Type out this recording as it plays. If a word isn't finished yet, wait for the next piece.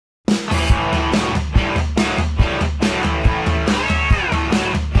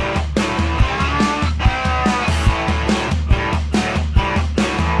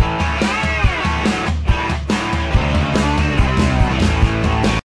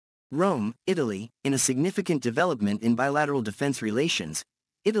Rome, Italy. In a significant development in bilateral defense relations,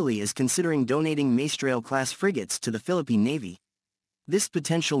 Italy is considering donating Maestrale-Class frigates to the Philippine Navy. This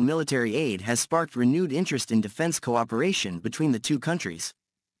potential military aid has sparked renewed interest in defense cooperation between the two countries.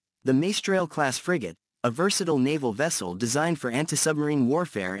 The Maestrale-Class frigate, a versatile naval vessel designed for anti-submarine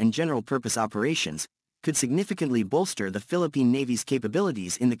warfare and general-purpose operations, could significantly bolster the Philippine Navy's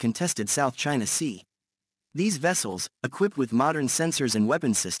capabilities in the contested South China Sea. These vessels, equipped with modern sensors and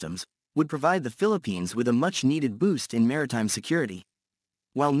weapon systems, would provide the Philippines with a much-needed boost in maritime security.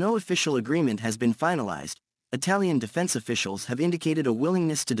 While no official agreement has been finalized, Italian defense officials have indicated a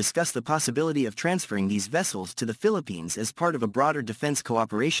willingness to discuss the possibility of transferring these vessels to the Philippines as part of a broader defense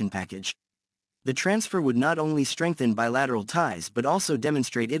cooperation package. The transfer would not only strengthen bilateral ties but also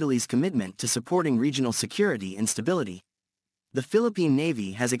demonstrate Italy's commitment to supporting regional security and stability. The Philippine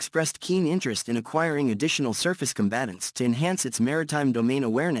Navy has expressed keen interest in acquiring additional surface combatants to enhance its maritime domain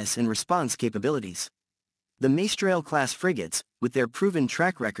awareness and response capabilities. The Maestrale-Class frigates, with their proven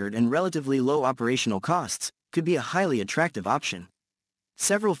track record and relatively low operational costs, could be a highly attractive option.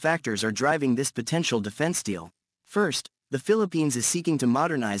 Several factors are driving this potential defense deal. First, the Philippines is seeking to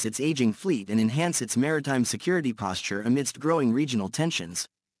modernize its aging fleet and enhance its maritime security posture amidst growing regional tensions.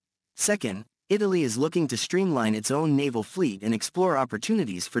 Second, Italy is looking to streamline its own naval fleet and explore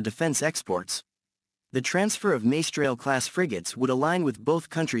opportunities for defense exports. The transfer of Maestrale-Class frigates would align with both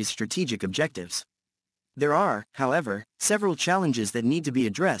countries' strategic objectives. There are, however, several challenges that need to be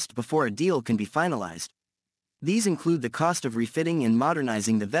addressed before a deal can be finalized. These include the cost of refitting and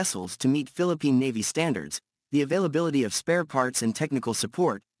modernizing the vessels to meet Philippine Navy standards, the availability of spare parts and technical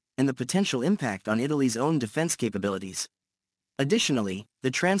support, and the potential impact on Italy's own defense capabilities. Additionally, the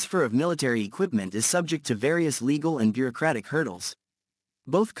transfer of military equipment is subject to various legal and bureaucratic hurdles.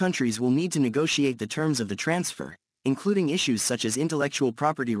 Both countries will need to negotiate the terms of the transfer, including issues such as intellectual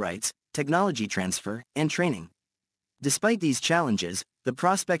property rights, technology transfer, and training. Despite these challenges, the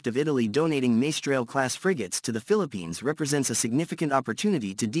prospect of Italy donating Maestrale-Class frigates to the Philippines represents a significant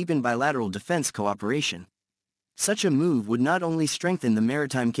opportunity to deepen bilateral defense cooperation. Such a move would not only strengthen the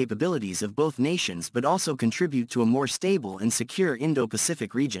maritime capabilities of both nations but also contribute to a more stable and secure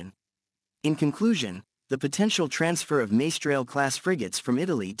Indo-Pacific region. In conclusion, the potential transfer of Maestrale-Class frigates from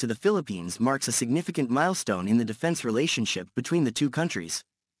Italy to the Philippines marks a significant milestone in the defense relationship between the two countries.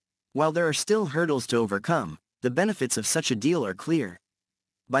 While there are still hurdles to overcome, the benefits of such a deal are clear.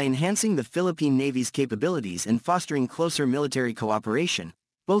 By enhancing the Philippine Navy's capabilities and fostering closer military cooperation,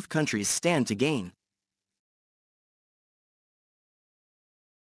 both countries stand to gain.